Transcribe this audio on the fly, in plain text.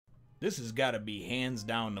This has got to be hands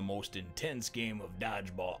down the most intense game of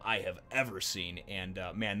dodgeball I have ever seen, and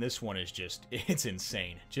man, this one is it's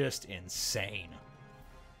insane. Just insane.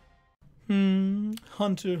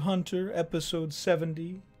 Hunter x Hunter, episode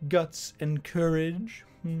 70, Guts and Courage.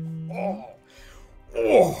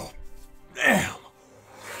 Oh, damn.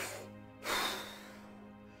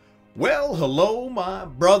 Well, hello, my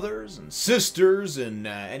brothers and sisters, and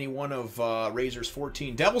any one of Razor's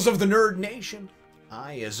 14 Devils of the Nerd Nation.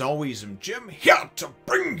 I, as always, am Jim, here to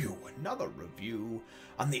bring you another review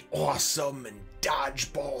on the awesome and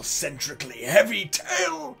dodgeball-centrically heavy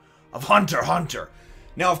tale of Hunter x Hunter.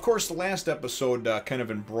 Now, of course, the last episode kind of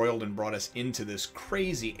embroiled and brought us into this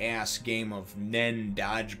crazy-ass game of Nen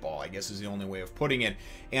dodgeball, I guess is the only way of putting it.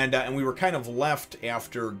 And we were kind of left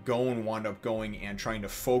after Gon wound up going and trying to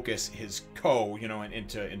focus his Ko, you know,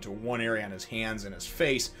 into one area on his hands and his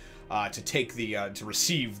face to take to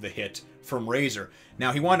receive the hit from Razor.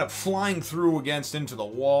 Now, he wound up flying through into the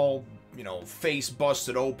wall, you know, face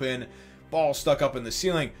busted open, ball stuck up in the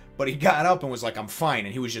ceiling, but he got up and was like, I'm fine,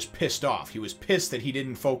 and he was just pissed off. He was pissed that he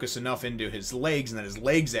didn't focus enough into his legs and that his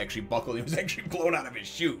legs actually buckled. He was actually blown out of his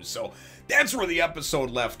shoes. So that's where the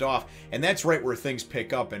episode left off, and that's right where things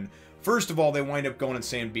pick up. And first of all, they wind up going and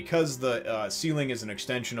saying because the ceiling is an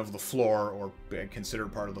extension of the floor, or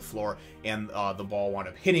considered part of the floor, and the ball wound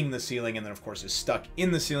up hitting the ceiling, and then of course is stuck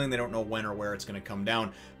in the ceiling. They don't know when or where it's going to come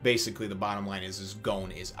down. Basically, the bottom line is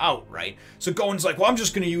Gon is out, right? So Gon's like, well, I'm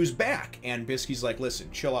just going to use back. And Bisky's like, listen,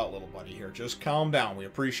 chill out, little buddy here. Just calm down. We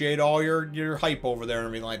appreciate all your hype over there and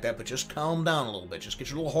everything like that, but just calm down a little bit. Just get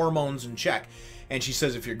your little hormones in check. And she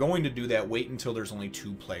says, if you're going to do that, wait until there's only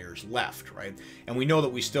 2 players left, right? And we know that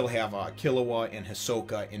we still have Killua and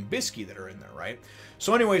Hisoka and Bisky that are in there, right?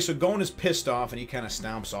 So anyway, so Gon is pissed off, and he kind of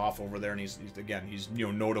stomps off over there, and he's you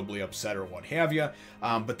know, notably upset or what have you.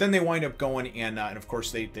 But then they wind up going, and of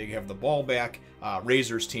course they have the ball back,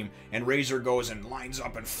 Razor's team, and Razor goes and lines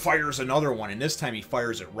up and fires another one, and this time he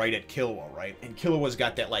fires it right at Killua, right? And Killua's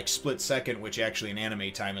got that like split second, which actually in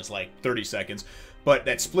anime time is like 30 seconds. But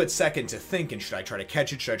that split second to think, and should I try to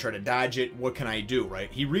catch it? Should I try to dodge it? What can I do,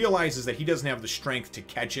 right? He realizes that he doesn't have the strength to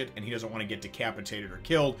catch it, and he doesn't want to get decapitated or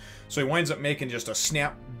killed. So he winds up making just a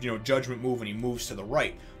snap, you know, judgment move, and he moves to the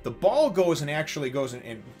right. The ball goes and actually goes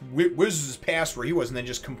and whizzes past where he was, and then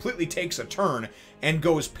just completely takes a turn and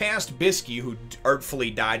goes past Bisky, who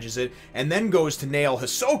artfully dodges it, and then goes to nail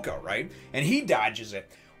Hisoka, right? And he dodges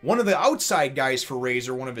it. One of the outside guys for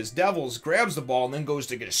Razor, one of his devils, grabs the ball and then goes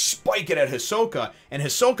to spike it at Hisoka. And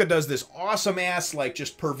Hisoka does this awesome-ass, like,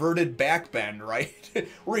 just perverted backbend, right?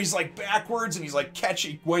 Where he's, like, backwards and he's, like,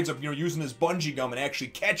 winds up, you know, using his bungee gum and actually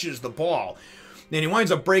catches the ball. Then he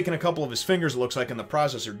winds up breaking a couple of his fingers, it looks like, in the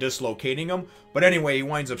process, or dislocating them. But anyway, he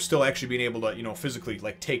winds up still actually being able to, you know, physically,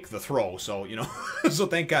 like, take the throw. So, you know, so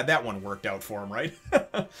thank God that one worked out for him, right?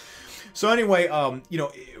 So anyway, you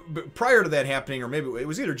know, prior to that happening, or maybe it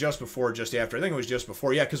was either just before or just after. I think it was just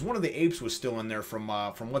before. Yeah, because one of the apes was still in there from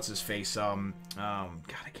what's his face? God, I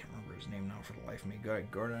can't remember his name now for the life of me.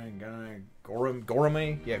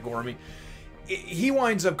 Gorame? Yeah, Gorame. He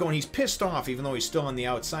winds up going, he's pissed off even though he's still on the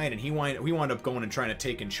outside, and we wind up going and trying to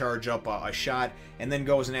take and charge up a shot, and then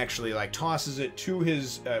goes and actually like tosses it to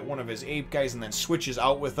his one of his ape guys, and then switches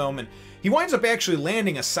out with them, and he winds up actually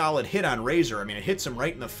landing a solid hit on Razor. I mean, it hits him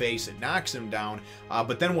right in the face, it knocks him down,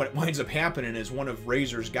 but then what winds up happening is one of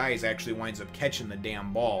Razor's guys actually winds up catching the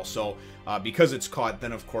damn ball. So because it's caught,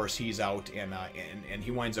 then of course he's out, and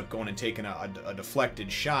he winds up going and taking a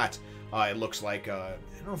deflected shot. It looks like, I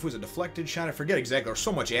don't know if it was a deflected shot, I forget exactly, there's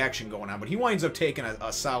so much action going on, but he winds up taking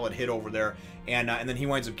a solid hit over there, and then he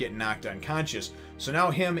winds up getting knocked unconscious. So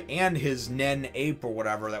now him and his Nen ape or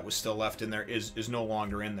whatever that was still left in there is no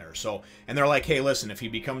longer in there. So, and they're like, hey, listen, if he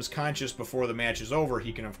becomes conscious before the match is over,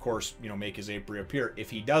 he can, of course, you know, make his ape reappear. If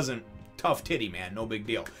he doesn't, tough titty, man, no big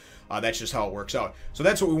deal. That's just how it works out. So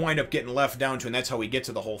that's what we wind up getting left down to, and that's how we get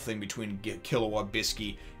to the whole thing between Killua,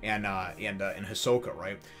 Bisky, and Hisoka,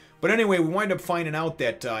 right? But anyway, we wind up finding out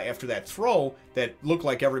that after that throw that looked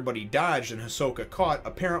like everybody dodged and Hisoka caught,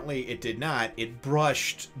 apparently it did not. It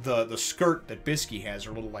brushed the skirt that Bisky has,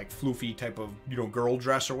 her little like floofy type of, you know, girl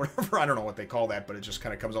dress or whatever. I don't know what they call that, but it just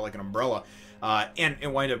kind of comes out like an umbrella. And it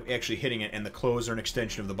wind up actually hitting it, and the clothes are an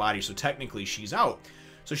extension of the body, so technically she's out.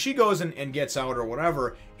 So she goes and gets out or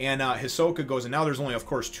whatever, and Hisoka goes, and now there's only, of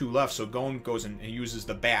course, 2 left, so Gon goes and uses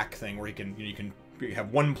the back thing where you can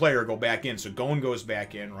have one player go back in. So Gon goes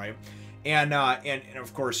back in, right? And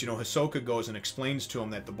of course, you know, Hisoka goes and explains to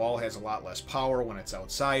him that the ball has a lot less power when it's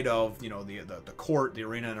outside of, you know, the court, the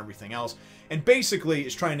arena, and everything else. And basically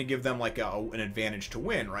is trying to give them like an advantage to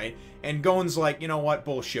win, right? And Gon's like, you know what,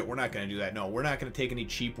 bullshit, we're not going to do that. No, we're not going to take any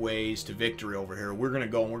cheap ways to victory over here. We're going to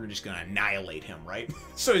go and we're just going to annihilate him, right?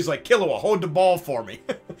 So he's like, Killua, hold the ball for me.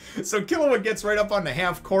 So Killua gets right up on the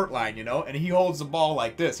half court line, you know, and he holds the ball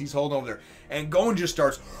like this. He's holding over there. And Gon just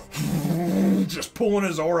starts just pulling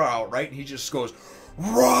his aura out, right? And he just goes,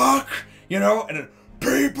 rock, you know, and then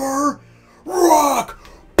paper, rock.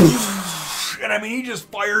 And I mean, he just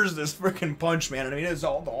fires this freaking punch, man. And I mean, it's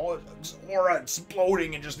all his aura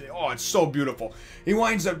exploding and just, oh, it's so beautiful. He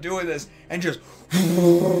winds up doing this and just,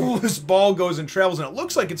 this ball goes and travels, and it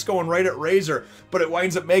looks like it's going right at Razor, but it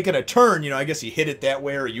winds up making a turn. You know, I guess he hit it that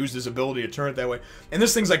way or used his ability to turn it that way. And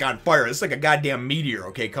this thing's like on fire. It's like a goddamn meteor,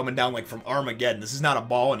 okay, coming down like from Armageddon. This is not a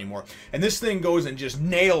ball anymore. And this thing goes and just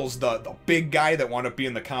nails the big guy that wound up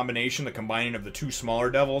being the combination, the combining of the two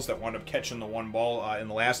smaller devils that wound up catching the one ball in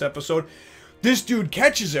the last episode. This dude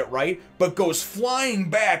catches it, right, but goes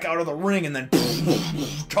flying back out of the ring and then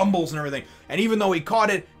tumbles and everything. And even though he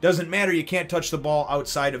caught it, doesn't matter. You can't touch the ball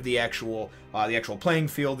outside of the actual playing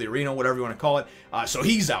field, the arena, whatever you want to call it. So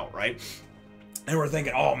he's out, right? And we're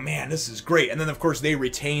thinking, oh man, this is great. And then of course they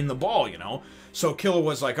retain the ball, you know. So Killua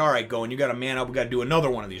was like, all right, Gon, you got to man up. We got to do another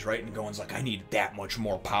one of these, right? And Gon's like, I need that much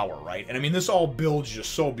more power, right? And I mean, this all builds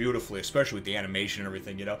just so beautifully, especially with the animation and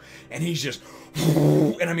everything, you know? And he's just,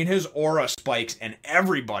 and I mean, his aura spikes and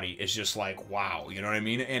everybody is just like, wow, you know what I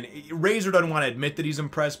mean? And Razor doesn't want to admit that he's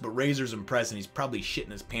impressed, but Razor's impressed and he's probably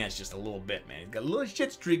shitting his pants just a little bit, man. He's got a little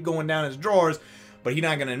shit streak going down his drawers, but he's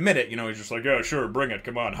not going to admit it. You know, he's just like, yeah, sure, bring it,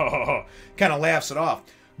 come on, ha ha ha. Kind of laughs it off.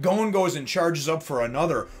 Gon goes and charges up for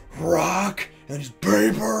another rock, and then he's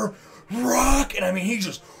paper, rock, and I mean, he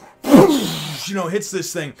just, you know, hits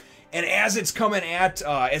this thing. And as it's coming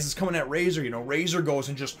at Razor, you know, Razor goes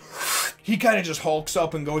and just, he kind of just hulks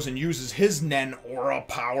up and goes and uses his Nen aura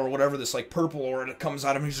power, whatever, this like purple aura that comes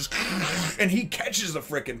out of him. He's just, and he catches the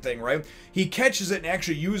freaking thing, right? He catches it and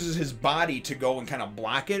actually uses his body to go and kind of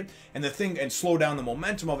block it, and the thing, and slow down the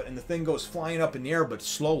momentum of it, and the thing goes flying up in the air, but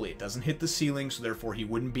slowly. It doesn't hit the ceiling, so therefore he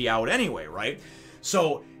wouldn't be out anyway, right?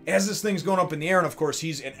 So as this thing's going up in the air, and of course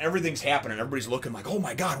and everything's happening, everybody's looking like, oh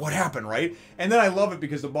my god, what happened, right? And then I love it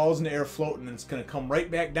because the ball's in the air floating, and it's gonna come right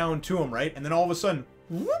back down to him, right? And then all of a sudden,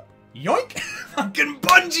 whoop, yoink, fucking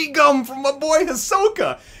bungee gum from my boy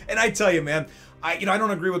Hisoka. And I tell you, man, I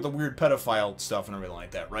don't agree with the weird pedophile stuff and everything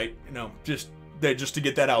like that, right? You know, just to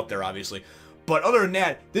get that out there, obviously. But other than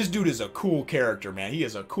that, this dude is a cool character, man. He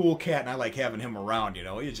is a cool cat, and I like having him around, you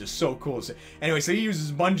know? He's just so cool. Anyway, so he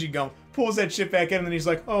uses bungee gum, pulls that shit back in, and then he's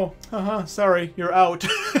like, oh, sorry, you're out.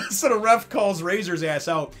 So the ref calls Razor's ass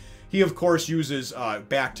out. He, of course, uses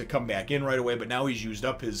back to come back in right away, but now he's used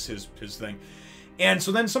up his thing. And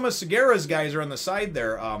so then some of Sagara's guys are on the side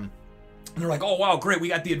there, and they're like, oh, wow, great, we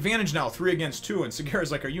got the advantage now, 3 against 2. And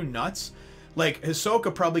Sagara's like, are you nuts? Like,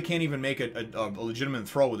 Hisoka probably can't even make a legitimate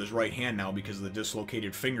throw with his right hand now because of the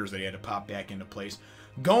dislocated fingers that he had to pop back into place.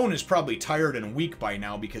 Gon is probably tired and weak by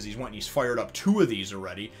now because he's fired up 2 of these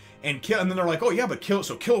already. And then they're like, oh yeah, but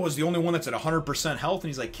Killua was the only one that's at 100% health. And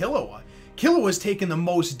he's like, Killua's taking the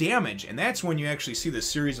most damage. And that's when you actually see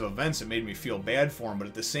this series of events that made me feel bad for him. But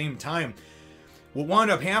at the same time, what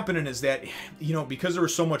wound up happening is that, you know, because there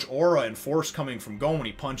was so much aura and force coming from Gon when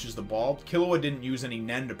he punches the ball, Killua didn't use any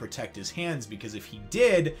Nen to protect his hands, because if he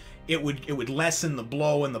did, it would lessen the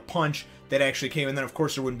blow and the punch that actually came, and then of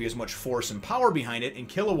course there wouldn't be as much force and power behind it, and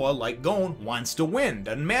Killua, like Gon, wants to win.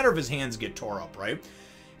 Doesn't matter if his hands get tore up, right?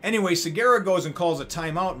 Anyway, Sagara goes and calls a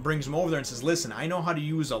timeout and brings him over there and says, listen, I know how to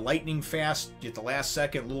use a lightning fast, get the last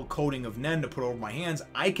second little coating of Nen to put over my hands.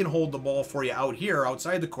 I can hold the ball for you out here,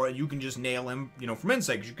 outside the court, and you can just nail him, you know, from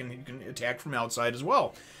inside, because you can attack from outside as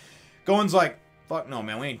well. Gon's like, fuck no,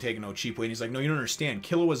 man, we ain't taking no cheap way. And he's like, no, you don't understand.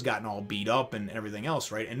 Killua's gotten all beat up and everything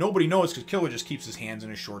else, right? And nobody knows because Killua just keeps his hands in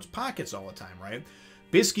his shorts pockets all the time, right?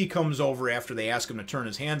 Bisky comes over after they ask him to turn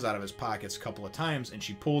his hands out of his pockets a couple of times, and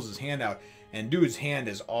she pulls his hand out, and dude's hand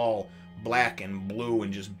is all black and blue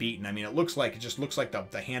and just beaten. I mean, it just looks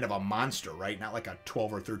like the hand of a monster, right? Not like a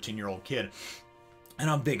 12 or 13-year-old kid. And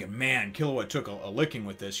I'm thinking, man, Killua took a licking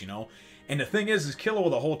with this, you know? And the thing is Killua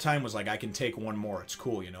the whole time was like, I can take one more. It's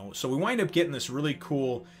cool, you know? So we wind up getting this really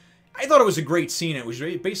cool... I thought it was a great scene. It was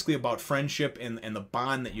basically about friendship and the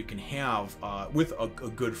bond that you can have with a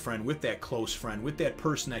good friend, with that close friend, with that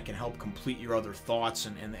person that can help complete your other thoughts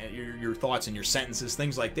and your thoughts and your sentences,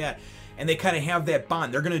 things like that. And they kind of have that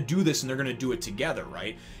bond. They're going to do this and they're going to do it together,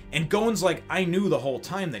 right? And Gon's like, I knew the whole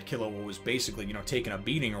time that Killua was basically, you know, taking a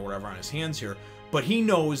beating or whatever on his hands here. But he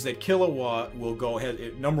knows that Killua will go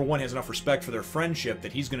ahead. Number one, has enough respect for their friendship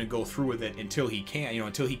that he's going to go through with it until he can't,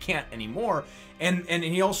 until he can't anymore. And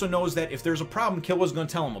he also knows that if there's a problem, Killua's going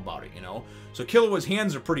to tell him about it, So Killua's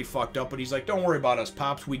hands are pretty fucked up, but he's like, don't worry about us,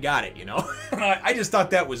 Pops, we got it, I just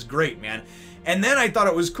thought that was great, man. And then I thought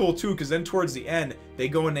it was cool, too, because then towards the end, they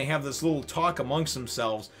go and they have this little talk amongst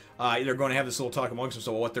themselves. They're going to have this little talk amongst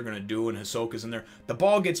themselves about what they're going to do, and Hisoka's in there. The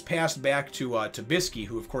ball gets passed back to Bisky,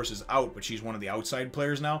 who, of course, is out, but she's one of the outside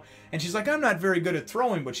players now. And she's like, I'm not very good at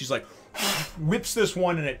throwing, but she's like, whips this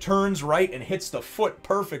one, and it turns right and hits the foot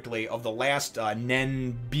perfectly of the last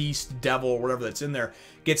Nen, beast, devil, whatever that's in there.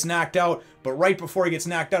 Gets knocked out, but right before he gets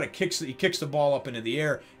knocked out, he kicks the ball up into the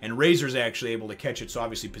air, and Razor's actually able to catch it, so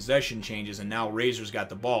obviously possession changes, and now Razor's got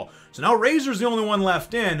the ball. So now Razor's the only one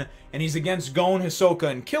left in, and he's against Gon, Hisoka,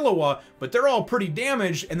 and Killua, but they're all pretty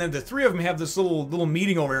damaged, and then the three of them have this little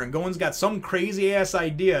meeting over here, and Gon's got some crazy-ass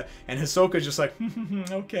idea, and Hisoka's just like,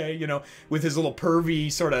 okay, with his little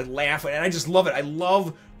pervy sort of laugh, and I just love it. I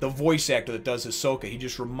love the voice actor that does Hisoka. He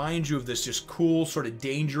just reminds you of this just cool, sort of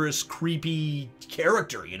dangerous, creepy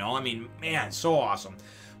character, I mean, man, so awesome.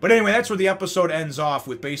 But anyway, that's where the episode ends off,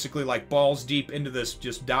 with basically like balls deep into this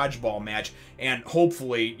just dodgeball match, and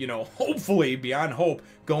hopefully, hopefully, beyond hope,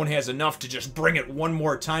 Gon has enough to just bring it one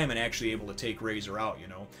more time and actually able to take Razor out,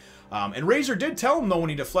 And Razor did tell him, though, when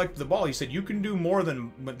he deflected the ball, he said, you can do more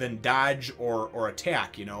than dodge or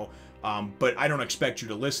attack, but I don't expect you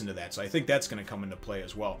to listen to that, so I think that's going to come into play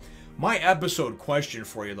as well. My episode question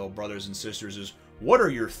for you, though, brothers and sisters, is what are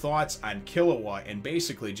your thoughts on Killua and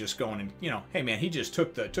basically just going and, hey, man, he just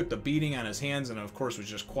took the beating on his hands and, of course, was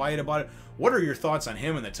just quiet about it. What are your thoughts on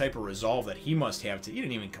him and the type of resolve that he must have he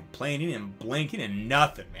didn't even complain, he didn't blink, he didn't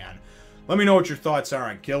nothing, man. Let me know what your thoughts are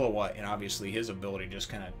on Killua and, obviously, his ability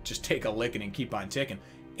to just take a licking and keep on ticking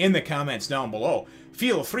in the comments down below.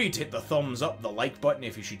 Feel free to hit the thumbs up, the like button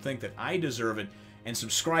if you should think that I deserve it, and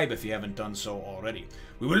subscribe if you haven't done so already.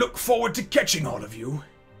 We will look forward to catching all of you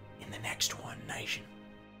in the next one, Nation.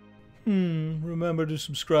 Remember to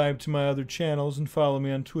subscribe to my other channels and follow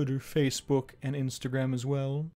me on Twitter, Facebook, and Instagram as well.